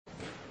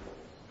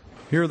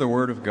Hear the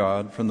word of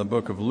God from the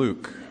book of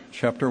Luke,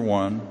 chapter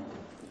 1,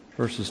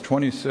 verses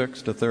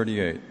 26 to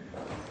 38.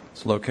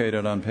 It's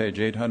located on page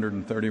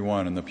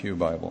 831 in the Pew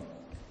Bible.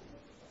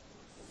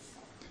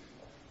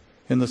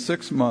 In the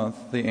 6th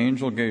month, the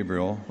angel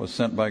Gabriel was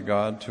sent by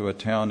God to a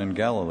town in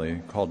Galilee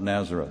called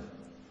Nazareth,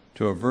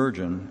 to a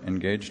virgin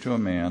engaged to a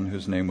man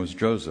whose name was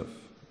Joseph,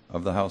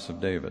 of the house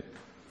of David.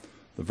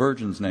 The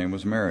virgin's name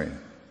was Mary.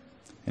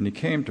 And he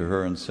came to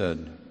her and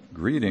said,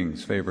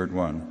 "Greetings, favored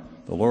one,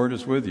 the Lord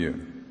is with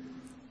you."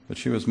 But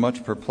she was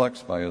much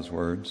perplexed by his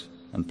words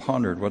and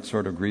pondered what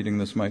sort of greeting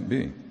this might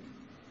be.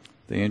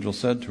 The angel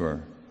said to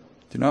her,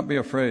 "Do not be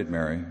afraid,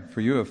 Mary, for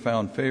you have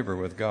found favor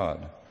with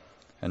God.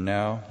 And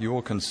now you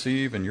will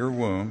conceive in your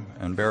womb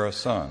and bear a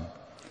son,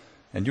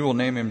 and you will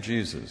name him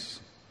Jesus.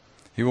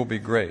 He will be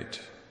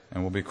great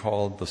and will be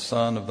called the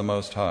Son of the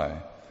Most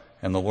High,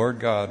 and the Lord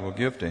God will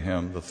give to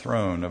him the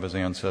throne of his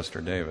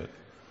ancestor David.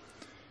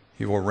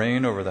 He will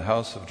reign over the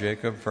house of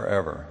Jacob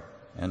forever,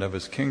 and of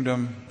his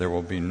kingdom there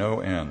will be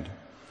no end."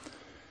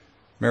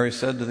 Mary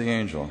said to the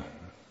angel,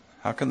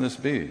 "How can this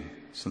be,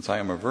 since I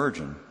am a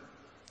virgin?"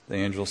 The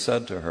angel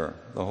said to her,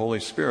 "The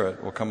Holy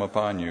Spirit will come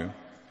upon you,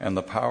 and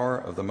the power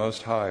of the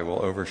Most High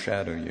will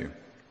overshadow you.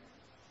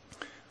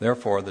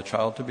 Therefore, the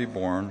child to be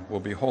born will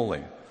be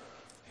holy.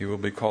 He will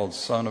be called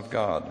Son of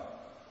God.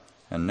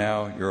 And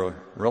now your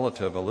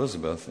relative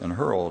Elizabeth, in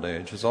her old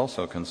age, has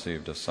also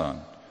conceived a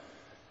son.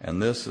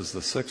 And this is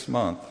the 6th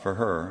month for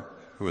her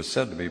who is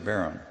said to be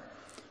barren.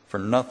 For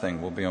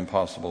nothing will be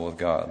impossible with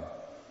God."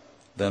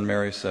 Then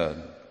Mary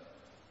said,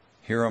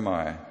 "Here am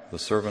I, the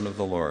servant of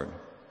the Lord.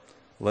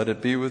 Let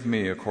it be with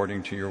me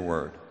according to your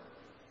word."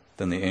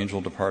 Then the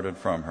angel departed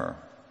from her.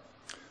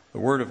 The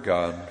word of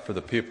God for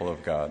the people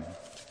of God.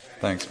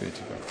 Thanks be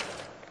to God.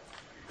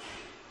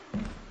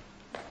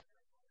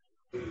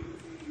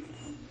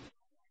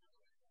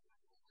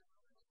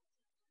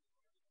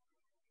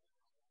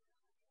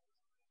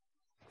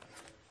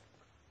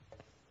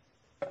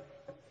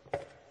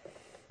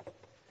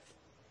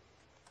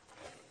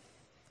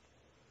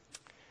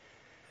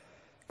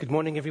 Good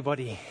morning,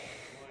 everybody.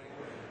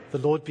 The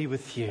Lord be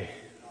with you.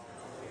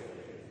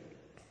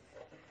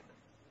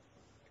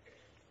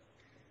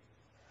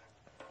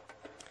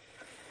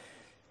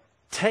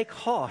 Take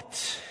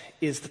Heart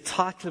is the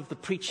title of the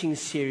preaching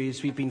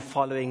series we've been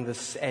following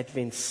this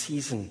Advent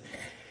season.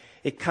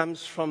 It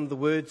comes from the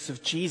words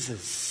of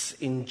Jesus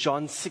in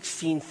John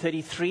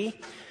 16:33,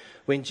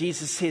 when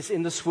Jesus says,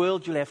 "In this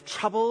world you'll have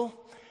trouble,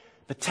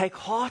 but take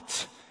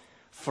heart,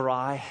 for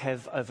I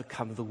have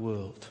overcome the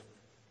world."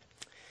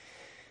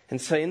 And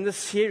so in this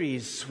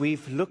series,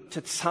 we've looked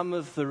at some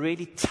of the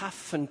really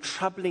tough and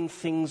troubling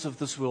things of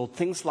this world,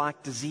 things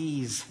like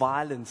disease,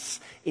 violence,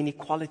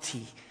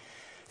 inequality,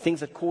 things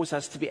that cause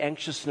us to be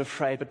anxious and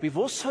afraid. But we've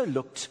also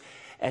looked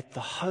at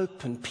the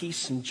hope and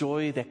peace and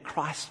joy that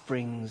Christ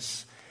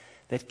brings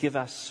that give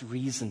us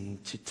reason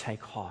to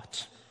take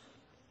heart.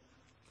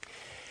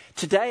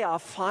 Today, our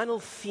final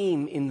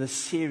theme in this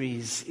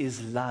series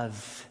is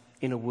love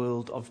in a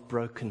world of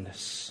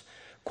brokenness.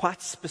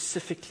 Quite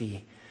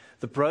specifically,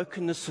 the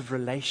brokenness of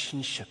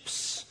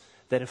relationships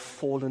that have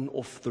fallen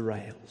off the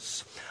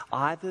rails,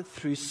 either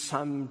through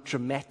some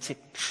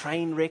dramatic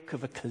train wreck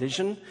of a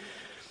collision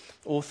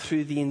or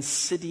through the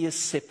insidious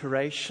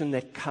separation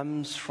that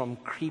comes from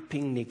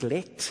creeping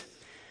neglect,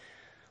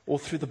 or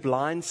through the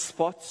blind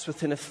spots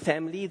within a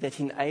family that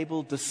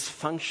enable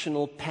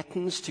dysfunctional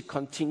patterns to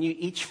continue.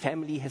 Each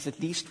family has at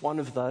least one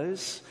of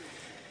those.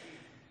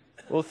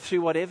 Or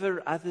through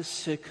whatever other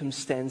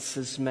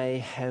circumstances may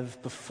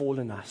have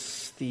befallen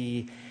us,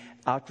 the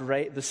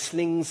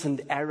slings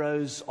and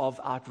arrows of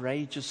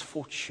outrageous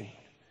fortune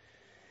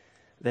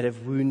that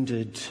have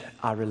wounded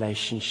our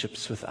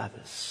relationships with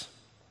others.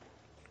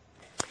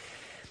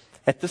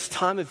 At this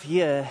time of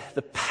year,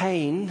 the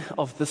pain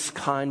of this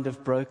kind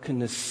of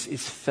brokenness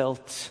is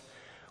felt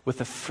with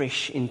a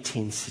fresh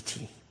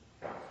intensity.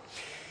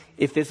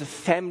 If there's a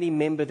family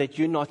member that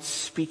you're not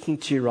speaking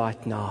to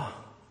right now,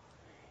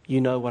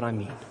 you know what I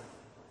mean.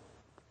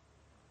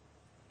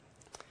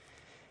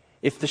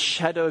 If the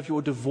shadow of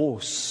your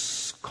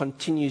divorce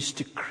continues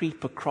to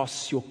creep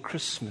across your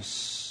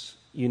Christmas,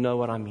 you know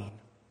what I mean.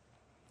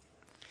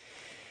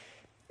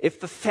 If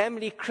the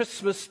family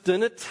Christmas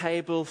dinner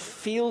table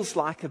feels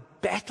like a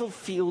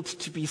battlefield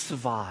to be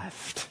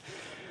survived,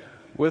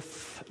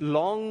 with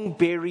long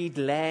buried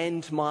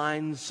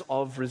landmines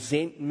of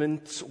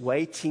resentment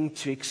waiting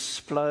to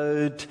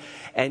explode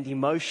and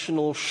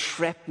emotional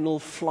shrapnel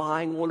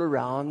flying all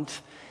around,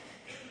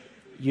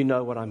 you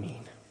know what I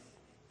mean.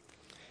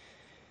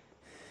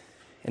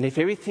 And if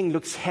everything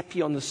looks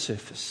happy on the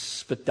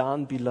surface, but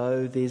down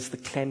below there's the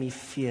clammy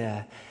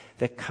fear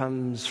that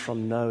comes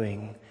from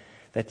knowing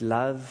that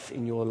love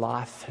in your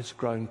life has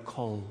grown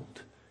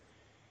cold,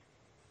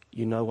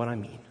 you know what I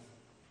mean.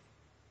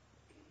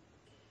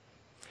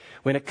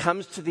 When it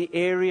comes to the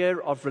area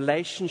of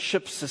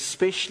relationships,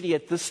 especially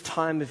at this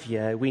time of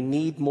year, we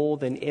need more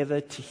than ever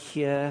to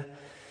hear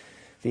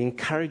the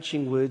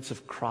encouraging words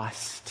of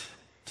Christ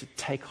to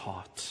take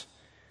heart.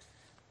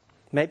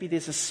 Maybe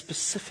there's a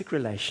specific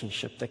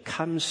relationship that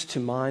comes to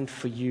mind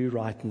for you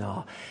right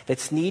now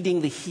that's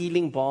needing the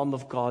healing balm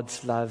of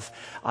God's love.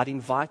 I'd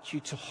invite you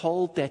to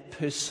hold that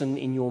person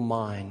in your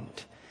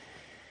mind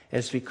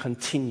as we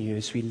continue,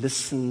 as we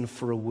listen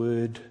for a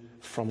word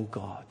from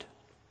God.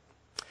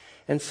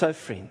 And so,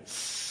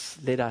 friends,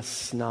 let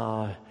us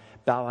now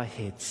bow our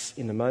heads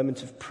in a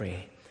moment of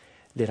prayer.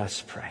 Let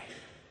us pray.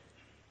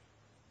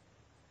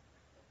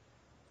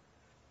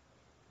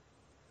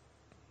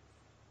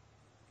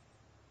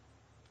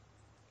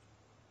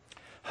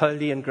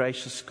 Holy and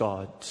gracious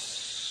God,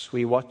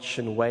 we watch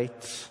and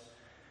wait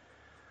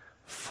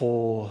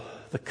for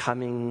the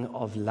coming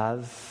of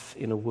love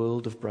in a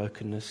world of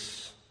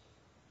brokenness.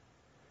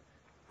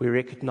 We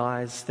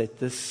recognize that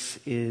this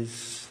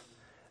is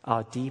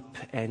our deep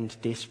and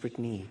desperate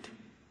need.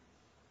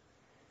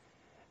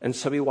 And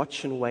so we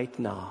watch and wait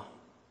now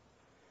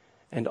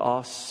and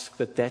ask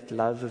that that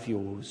love of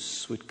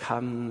yours would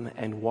come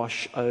and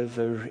wash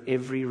over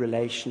every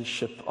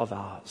relationship of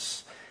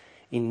ours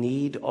in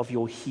need of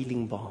your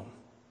healing balm.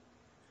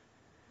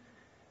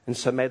 And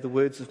so may the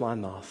words of my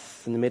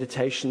mouth and the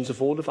meditations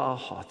of all of our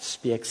hearts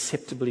be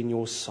acceptable in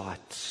your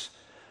sight,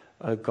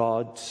 O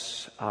God,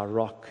 our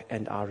rock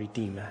and our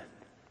Redeemer.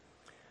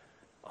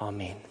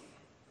 Amen.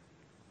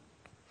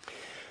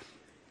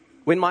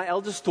 When my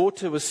eldest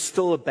daughter was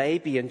still a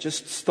baby and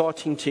just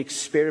starting to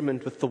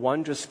experiment with the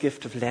wondrous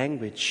gift of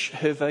language,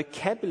 her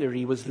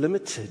vocabulary was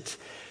limited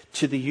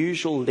to the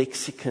usual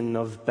lexicon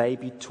of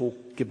baby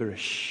talk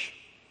gibberish,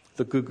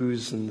 the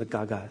gugus and the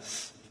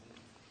gagas.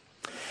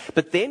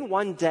 But then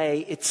one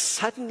day it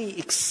suddenly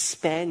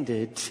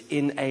expanded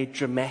in a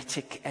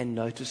dramatic and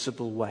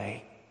noticeable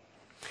way.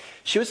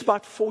 She was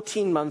about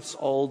 14 months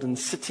old and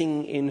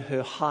sitting in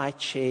her high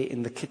chair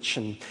in the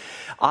kitchen.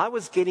 I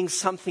was getting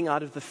something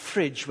out of the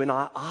fridge when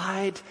I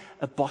eyed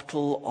a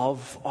bottle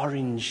of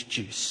orange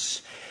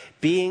juice.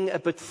 Being a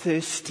bit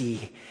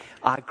thirsty,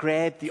 I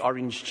grabbed the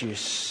orange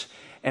juice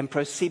and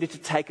proceeded to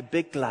take a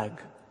big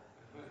glug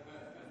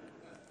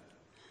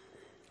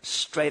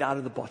straight out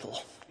of the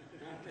bottle.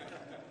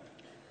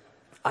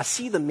 I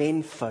see the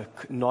men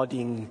folk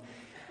nodding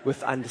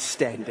with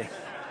understanding.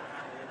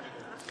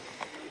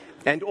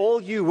 And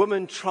all you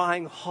women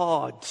trying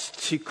hard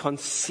to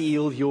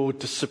conceal your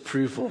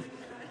disapproval.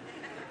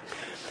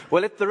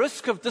 Well, at the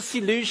risk of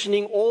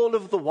disillusioning all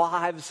of the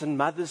wives and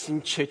mothers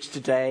in church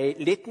today,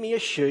 let me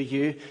assure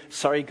you,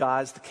 sorry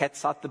guys, the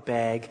cat's out the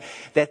bag,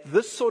 that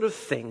this sort of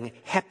thing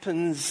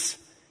happens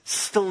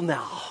still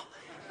now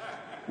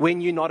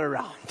when you're not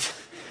around.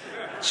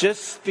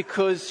 Just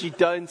because you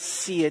don't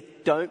see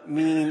it, don't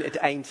mean it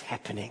ain't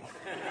happening.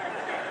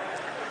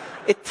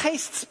 It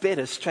tastes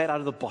better straight out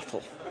of the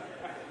bottle.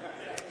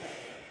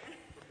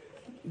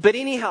 But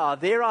anyhow,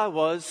 there I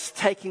was,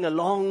 taking a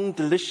long,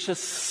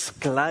 delicious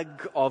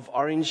glug of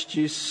orange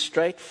juice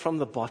straight from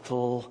the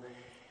bottle,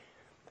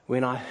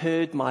 when I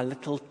heard my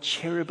little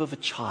cherub of a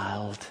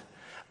child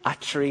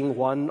uttering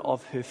one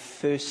of her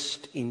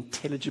first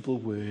intelligible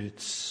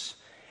words,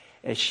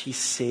 as she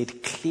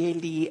said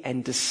clearly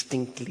and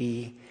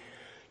distinctly,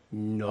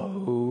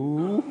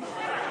 "No."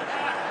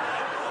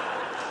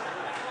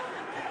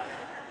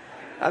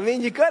 I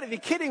mean, you've got to be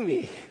kidding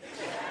me.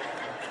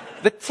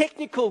 The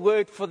technical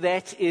word for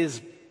that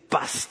is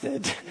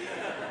busted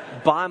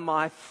by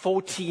my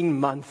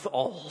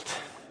 14-month-old.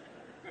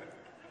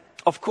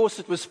 Of course,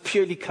 it was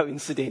purely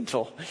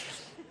coincidental.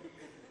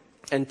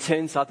 And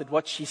turns out that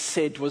what she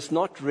said was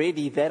not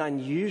really that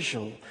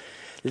unusual.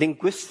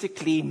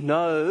 Linguistically,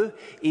 no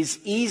is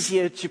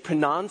easier to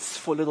pronounce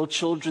for little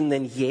children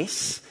than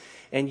yes,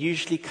 and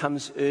usually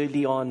comes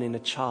early on in a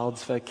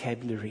child's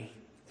vocabulary.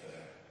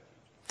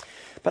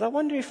 But I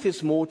wonder if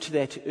there's more to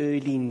that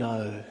early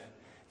no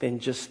than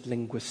just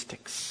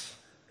linguistics.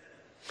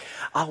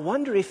 I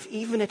wonder if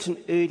even at an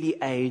early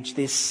age,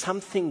 there's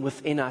something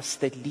within us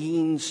that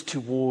leans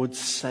towards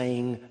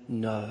saying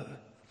no.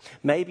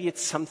 Maybe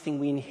it's something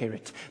we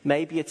inherit.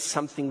 Maybe it's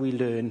something we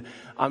learn.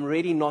 I'm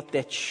really not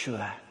that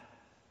sure.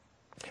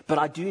 But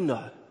I do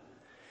know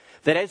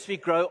that as we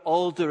grow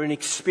older and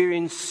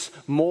experience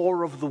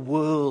more of the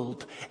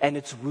world and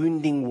its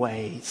wounding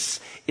ways,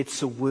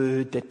 it's a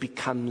word that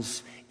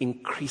becomes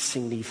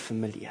increasingly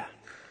familiar.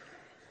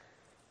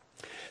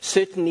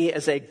 Certainly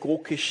as a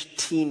gawkish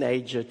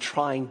teenager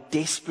trying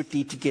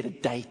desperately to get a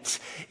date,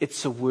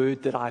 it's a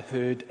word that I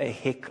heard a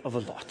heck of a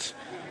lot.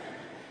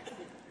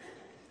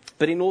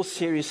 But in all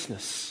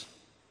seriousness,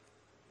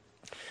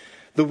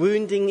 the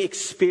wounding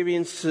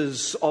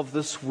experiences of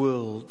this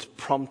world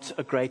prompt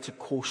a greater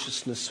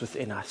cautiousness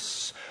within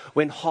us.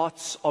 When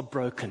hearts are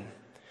broken,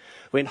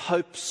 when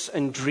hopes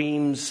and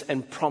dreams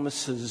and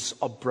promises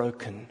are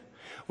broken,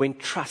 when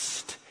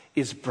trust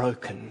is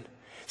broken,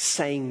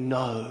 saying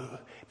no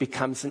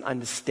becomes an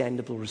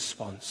understandable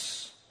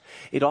response.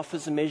 It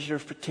offers a measure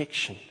of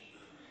protection.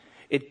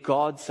 It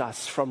guards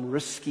us from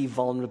risky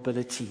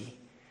vulnerability.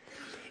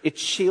 It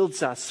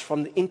shields us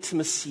from the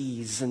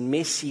intimacies and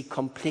messy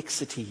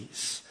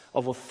complexities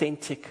of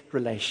authentic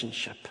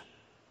relationship.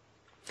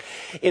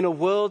 In a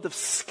world of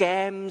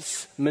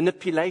scams,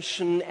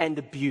 manipulation, and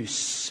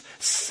abuse,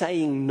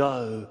 saying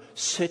no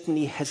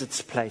certainly has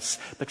its place.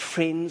 But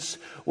friends,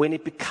 when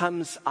it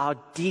becomes our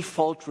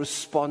default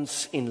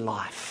response in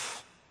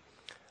life,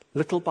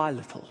 little by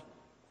little,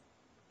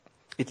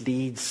 it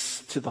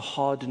leads to the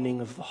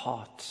hardening of the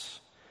heart,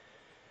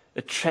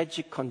 a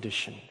tragic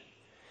condition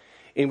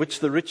in which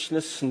the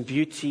richness and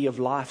beauty of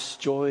life's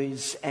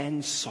joys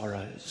and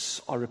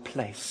sorrows are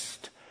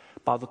replaced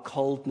by the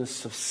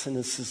coldness of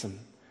cynicism,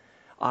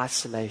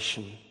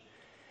 isolation,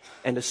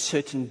 and a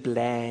certain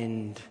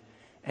bland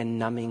and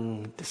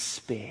numbing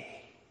despair.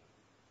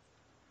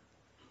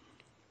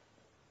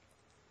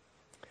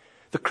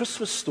 The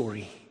Christmas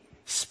story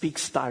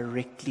speaks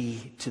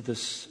directly to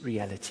this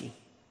reality.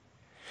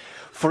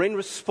 For in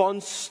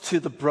response to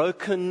the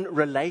broken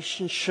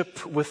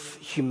relationship with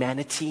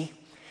humanity,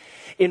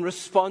 in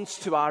response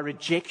to our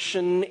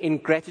rejection,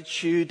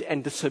 ingratitude,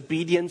 and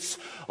disobedience,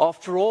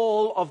 after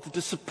all of the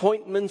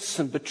disappointments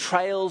and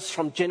betrayals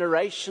from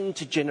generation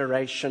to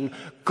generation,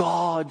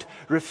 God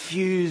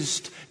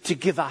refused to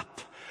give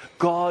up.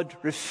 God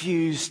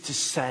refused to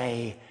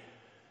say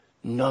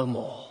no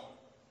more.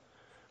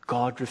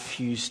 God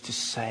refused to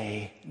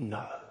say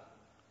no.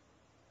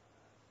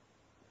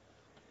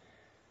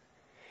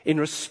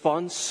 In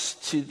response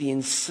to the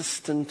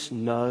insistent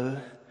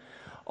no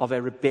of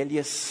a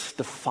rebellious,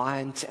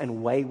 defiant,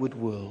 and wayward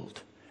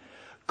world,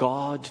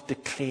 God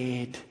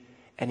declared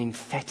an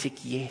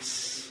emphatic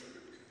yes.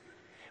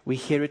 We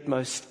hear it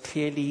most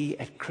clearly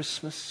at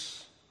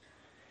Christmas,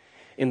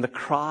 in the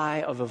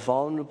cry of a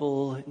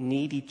vulnerable,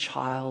 needy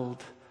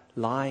child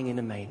lying in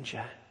a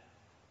manger.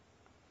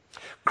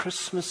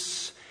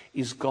 Christmas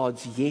is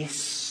God's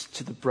yes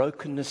to the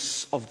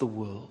brokenness of the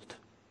world.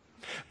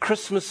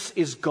 Christmas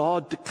is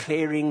God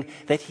declaring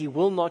that He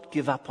will not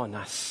give up on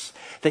us,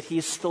 that He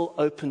is still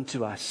open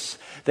to us,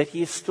 that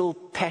He is still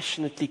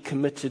passionately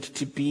committed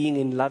to being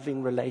in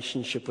loving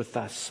relationship with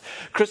us.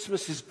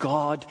 Christmas is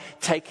God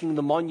taking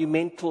the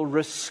monumental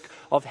risk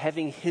of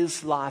having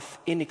His life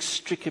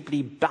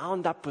inextricably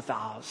bound up with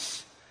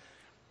ours.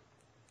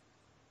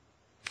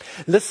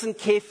 Listen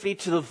carefully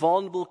to the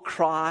vulnerable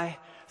cry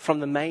from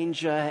the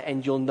manger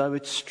and you'll know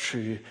it's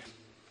true.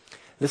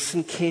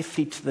 Listen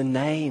carefully to the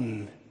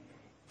name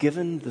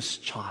given this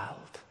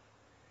child,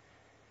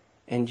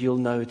 and you'll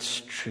know it's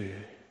true.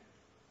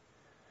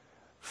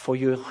 For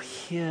you'll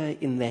hear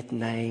in that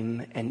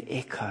name an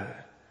echo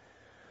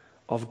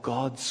of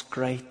God's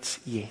great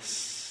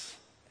yes.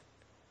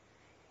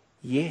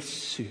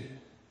 Yesu.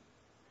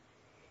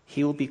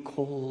 He will be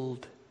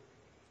called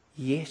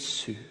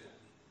Yesu,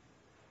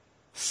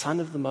 Son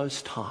of the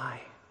Most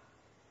High,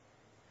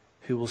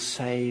 who will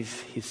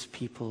save His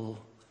people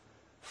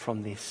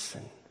from their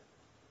sin.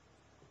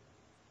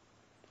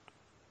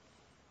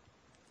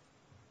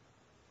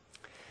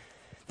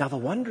 Now, the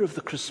wonder of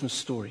the Christmas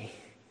story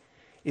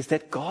is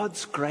that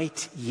God's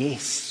great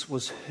yes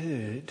was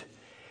heard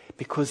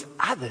because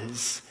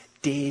others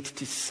dared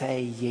to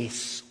say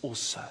yes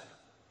also.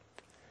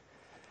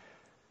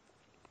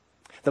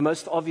 The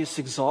most obvious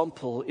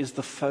example is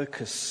the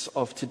focus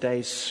of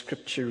today's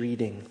scripture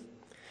reading,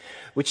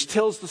 which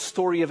tells the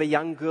story of a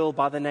young girl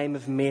by the name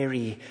of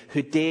Mary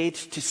who dared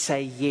to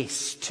say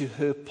yes to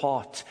her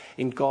part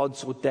in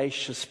God's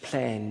audacious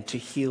plan to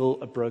heal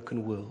a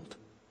broken world.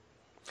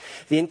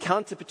 The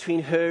encounter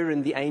between her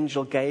and the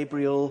angel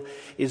Gabriel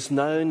is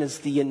known as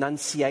the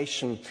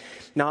Annunciation.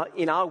 Now,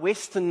 in our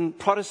Western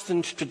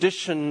Protestant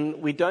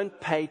tradition, we don't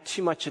pay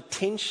too much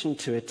attention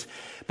to it,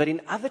 but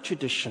in other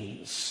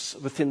traditions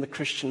within the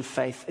Christian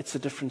faith, it's a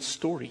different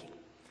story.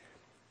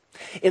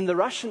 In the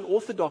Russian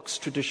Orthodox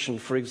tradition,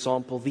 for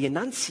example, the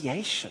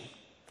Annunciation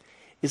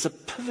is a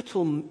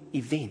pivotal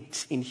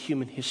event in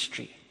human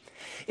history.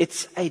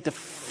 It's a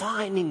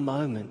defining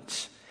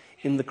moment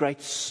in the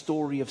great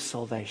story of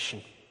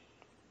salvation.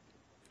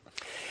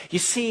 You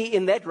see,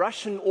 in that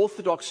Russian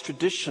Orthodox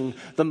tradition,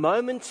 the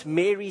moment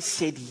Mary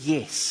said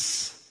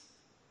yes,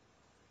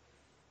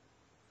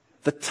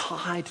 the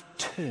tide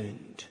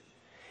turned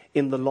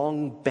in the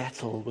long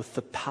battle with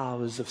the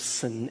powers of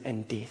sin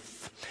and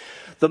death.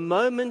 The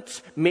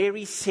moment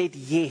Mary said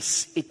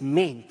yes, it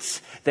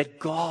meant that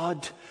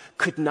God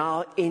could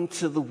now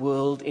enter the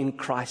world in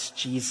Christ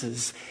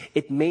Jesus.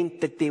 It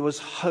meant that there was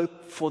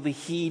hope for the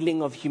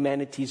healing of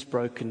humanity's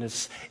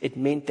brokenness. It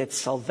meant that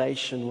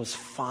salvation was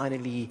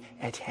finally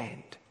at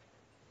hand.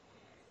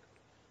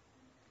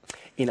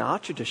 In our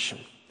tradition,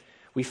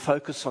 we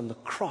focus on the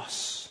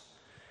cross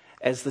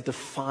as the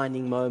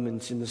defining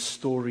moment in the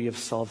story of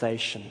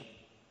salvation.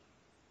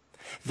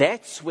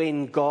 That's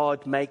when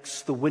God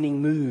makes the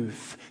winning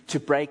move to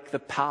break the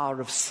power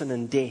of sin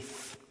and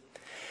death.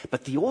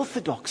 But the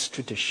Orthodox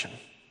tradition,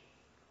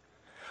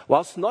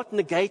 whilst not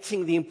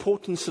negating the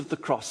importance of the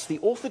cross, the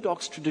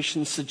Orthodox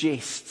tradition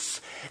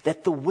suggests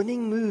that the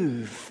winning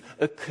move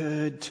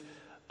occurred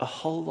a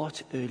whole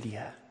lot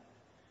earlier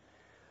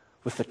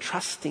with a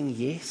trusting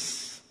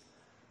yes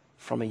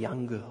from a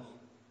young girl.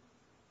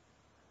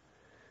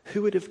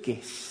 Who would have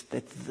guessed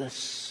that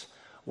this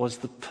was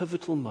the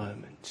pivotal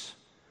moment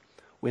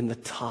when the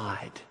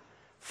tide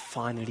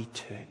finally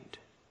turned.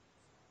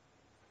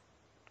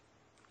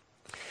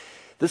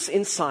 This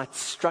insight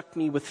struck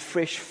me with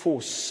fresh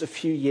force a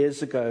few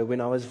years ago when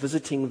I was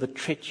visiting the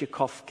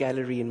Tretyakov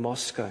Gallery in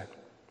Moscow.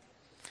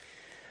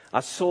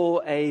 I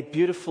saw a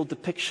beautiful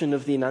depiction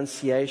of the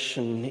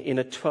Annunciation in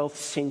a 12th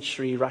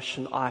century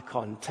Russian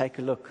icon. Take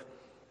a look.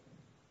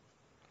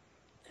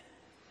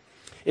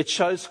 It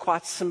shows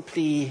quite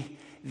simply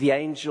the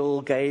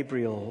angel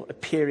Gabriel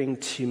appearing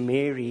to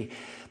Mary.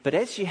 But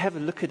as you have a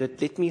look at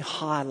it, let me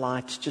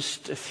highlight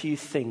just a few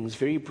things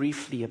very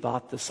briefly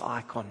about this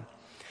icon.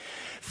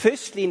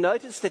 Firstly,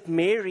 notice that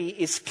Mary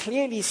is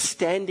clearly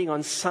standing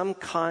on some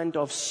kind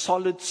of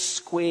solid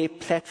square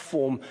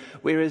platform,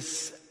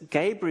 whereas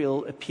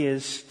Gabriel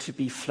appears to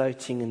be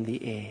floating in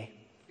the air.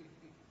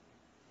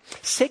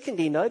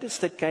 Secondly, notice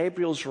that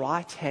Gabriel's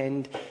right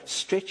hand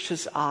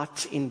stretches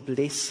out in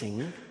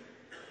blessing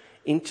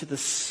into the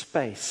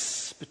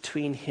space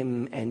between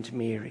him and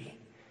Mary.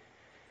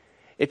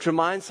 It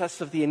reminds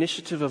us of the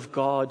initiative of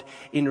God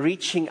in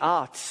reaching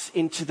out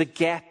into the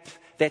gap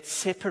that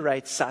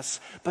separates us,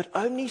 but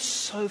only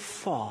so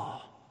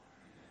far.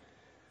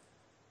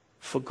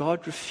 For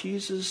God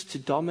refuses to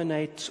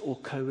dominate or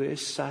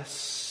coerce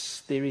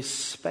us. There is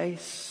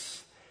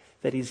space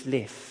that is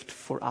left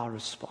for our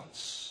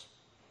response.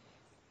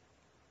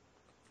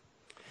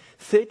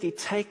 Thirdly,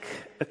 take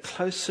a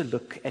closer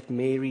look at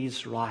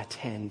Mary's right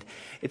hand.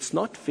 It's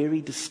not very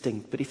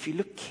distinct, but if you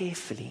look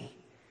carefully,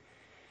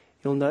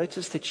 you'll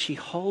notice that she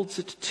holds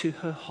it to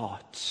her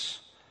heart,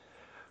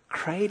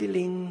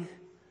 cradling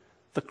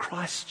the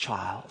Christ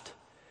child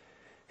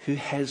who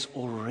has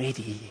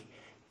already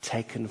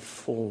taken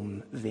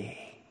form there.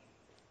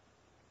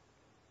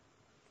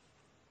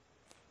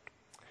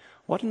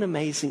 What an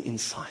amazing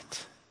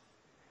insight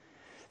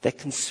that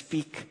can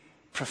speak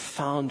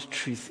profound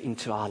truth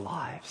into our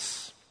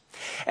lives.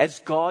 As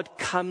God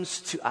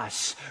comes to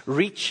us,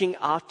 reaching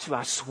out to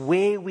us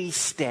where we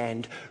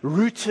stand,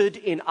 rooted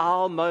in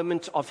our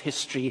moment of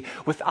history,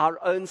 with our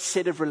own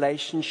set of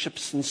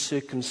relationships and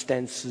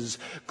circumstances,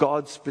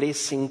 God's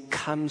blessing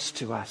comes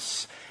to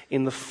us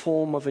in the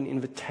form of an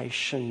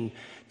invitation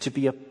to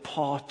be a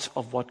part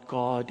of what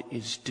God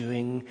is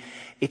doing.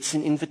 It's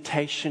an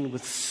invitation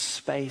with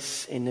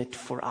space in it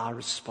for our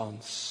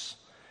response.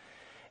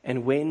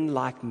 And when,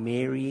 like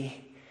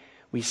Mary,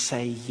 we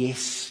say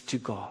yes to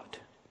God,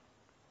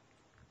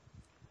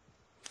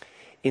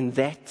 in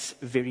that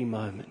very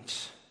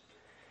moment,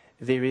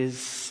 there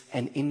is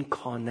an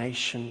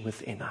incarnation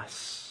within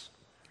us.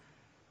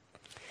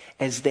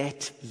 As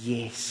that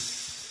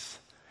yes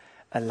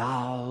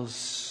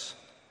allows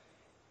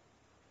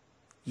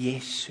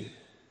Yesu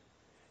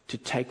to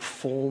take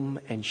form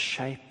and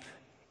shape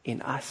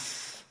in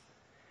us,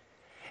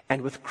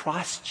 and with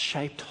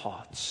Christ-shaped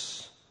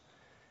hearts,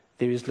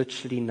 there is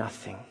literally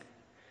nothing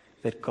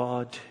that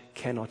God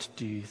cannot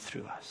do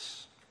through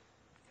us.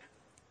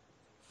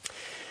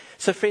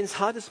 So friends,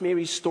 how does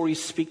Mary's story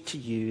speak to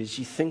you as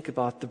you think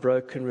about the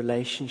broken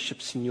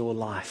relationships in your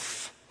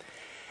life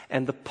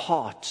and the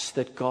part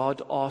that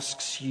God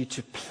asks you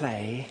to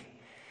play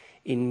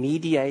in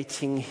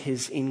mediating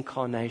his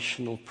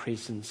incarnational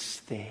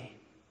presence there?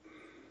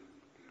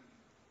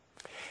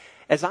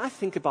 As I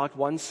think about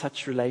one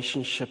such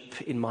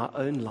relationship in my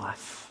own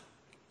life,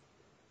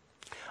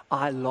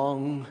 I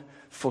long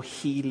for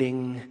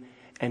healing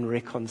and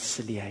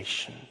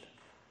reconciliation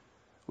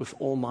with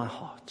all my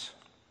heart.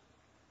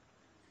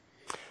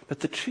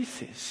 But the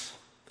truth is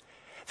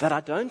that I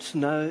don't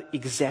know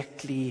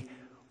exactly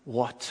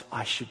what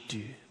I should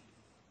do,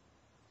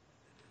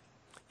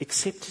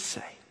 except to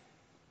say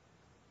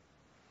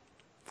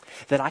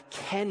that I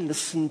can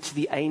listen to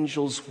the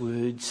angel's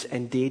words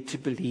and dare to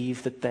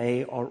believe that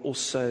they are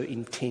also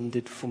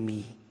intended for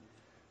me.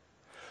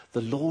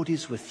 The Lord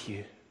is with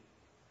you.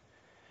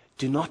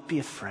 Do not be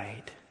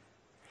afraid.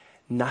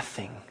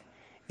 Nothing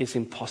is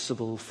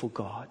impossible for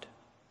God.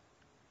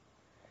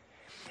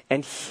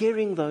 And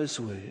hearing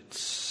those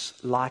words,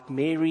 like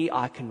Mary,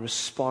 I can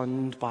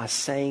respond by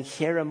saying,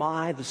 "Here am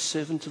I, the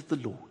servant of the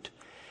Lord.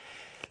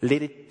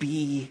 Let it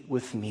be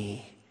with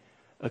me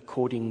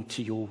according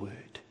to your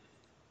word."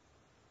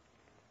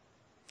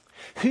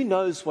 Who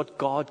knows what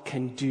God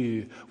can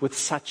do with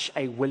such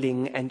a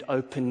willing and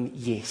open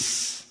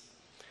yes?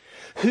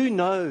 Who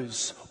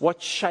knows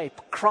what shape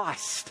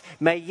Christ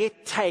may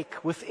yet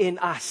take within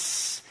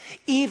us,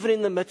 even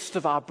in the midst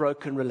of our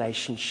broken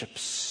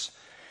relationships?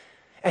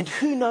 And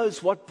who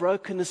knows what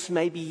brokenness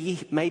may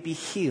be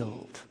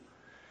healed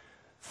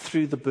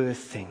through the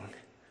birthing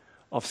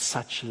of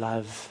such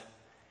love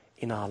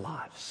in our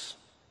lives?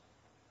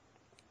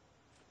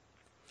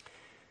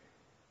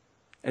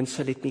 And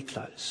so let me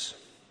close.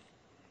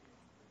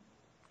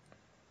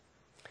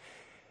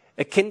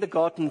 A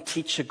kindergarten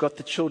teacher got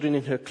the children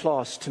in her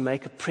class to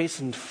make a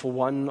present for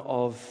one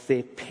of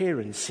their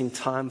parents in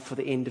time for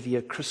the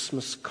end-of-year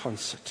Christmas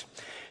concert.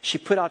 She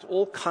put out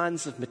all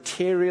kinds of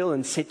material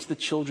and said to the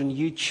children,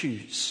 "You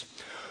choose.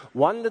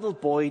 One little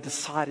boy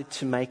decided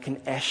to make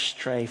an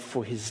ashtray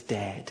for his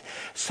dad.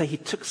 So he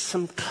took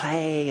some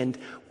clay and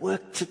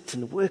worked it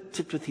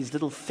with his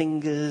little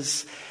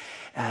fingers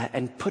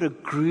and put a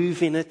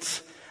groove in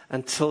it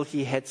until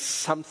he had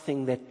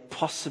something that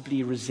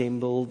possibly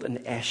resembled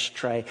an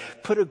ashtray.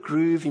 Put a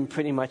groove in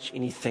pretty much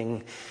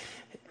anything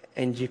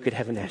and you could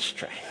have an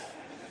ashtray.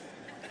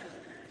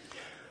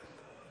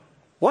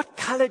 What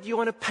color do you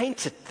want to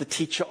paint it? The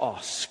teacher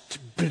asked.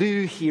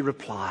 Blue, he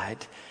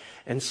replied.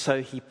 And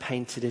so he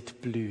painted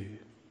it blue.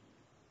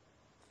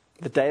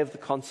 The day of the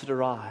concert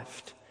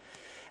arrived.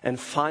 And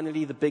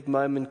finally the big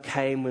moment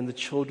came when the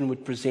children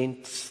would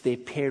present their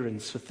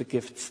parents with the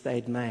gifts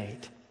they'd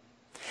made.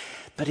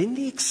 But in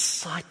the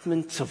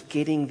excitement of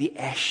getting the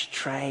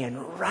ashtray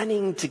and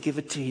running to give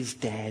it to his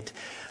dad,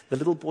 the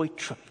little boy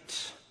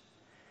tripped.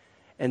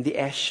 And the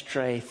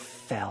ashtray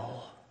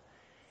fell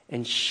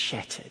and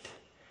shattered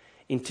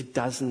into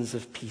dozens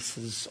of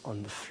pieces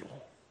on the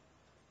floor.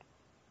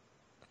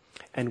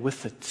 And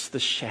with it, the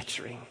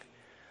shattering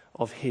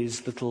of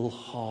his little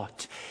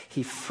heart.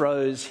 He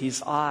froze,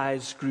 his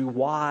eyes grew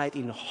wide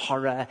in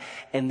horror,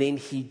 and then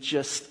he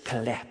just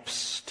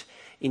collapsed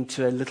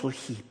into a little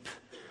heap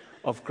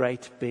of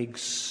great big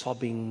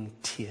sobbing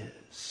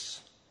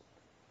tears.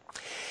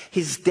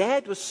 His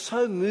dad was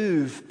so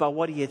moved by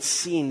what he had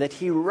seen that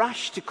he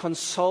rushed to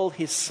console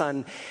his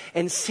son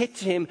and said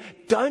to him,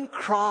 "Don't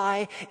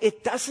cry,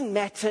 it doesn't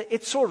matter,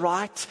 it's all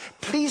right.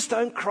 Please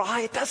don't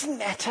cry, it doesn't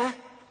matter."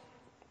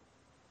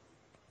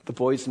 The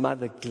boy's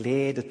mother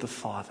glared at the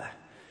father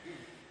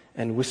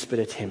and whispered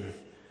at him,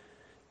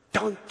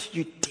 "Don't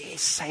you dare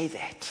say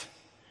that.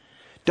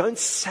 Don't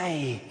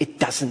say it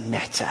doesn't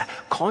matter.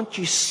 Can't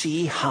you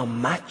see how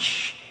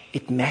much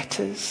it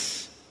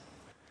matters?"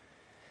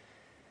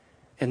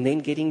 And then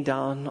getting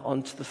down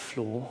onto the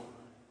floor,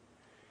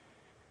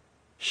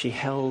 she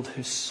held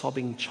her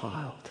sobbing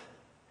child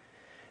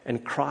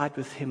and cried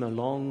with him a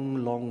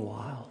long, long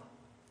while.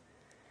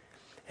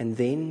 And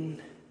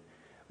then,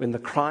 when the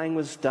crying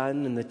was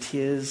done and the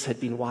tears had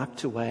been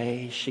wiped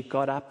away, she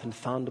got up and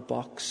found a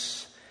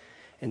box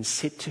and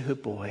said to her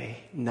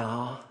boy,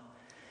 "Now,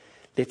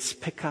 let's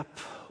pick up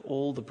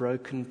all the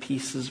broken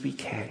pieces we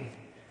can,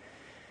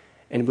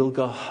 and we'll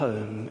go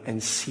home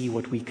and see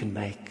what we can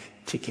make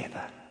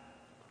together."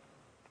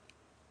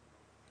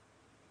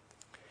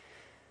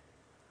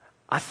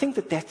 I think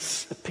that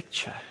that's a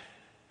picture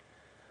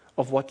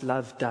of what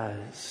love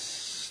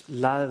does.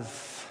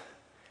 Love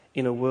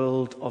in a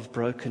world of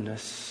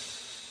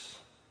brokenness.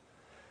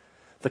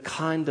 The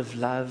kind of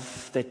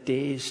love that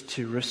dares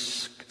to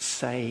risk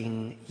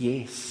saying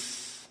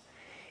yes,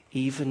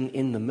 even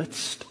in the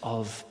midst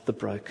of the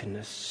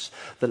brokenness.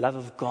 The love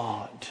of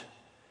God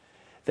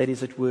that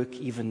is at work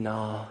even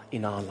now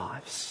in our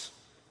lives.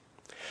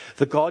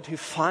 The God who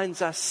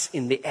finds us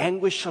in the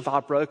anguish of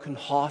our broken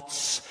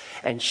hearts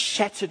and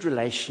shattered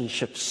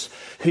relationships,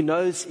 who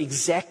knows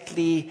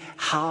exactly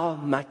how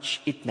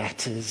much it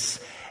matters,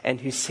 and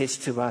who says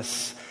to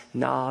us,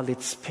 "Now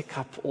let's pick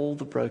up all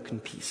the broken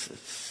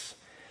pieces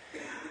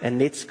and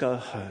let's go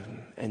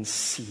home and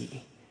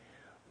see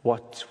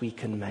what we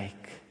can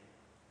make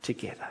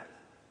together."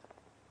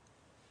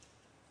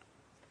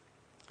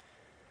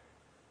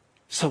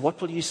 So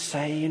what will you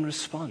say in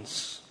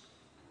response?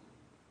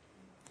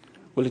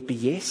 Will it be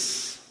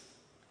yes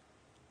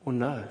or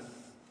no?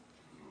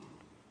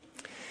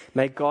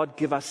 May God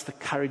give us the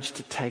courage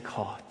to take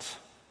heart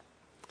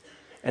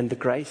and the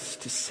grace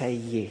to say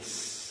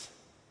yes,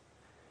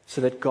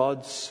 so that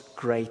God's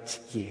great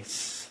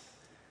yes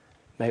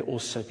may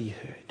also be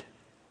heard.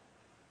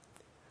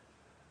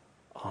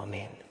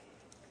 Amen.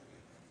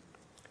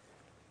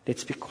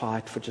 Let's be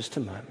quiet for just a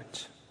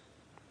moment.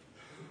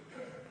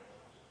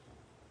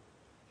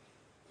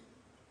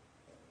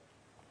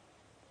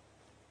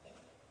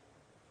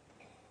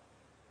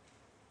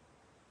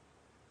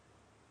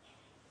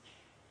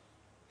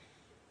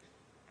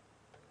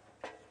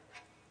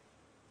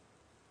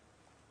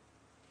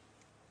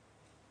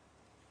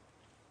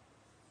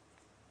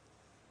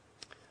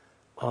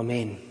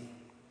 Amen.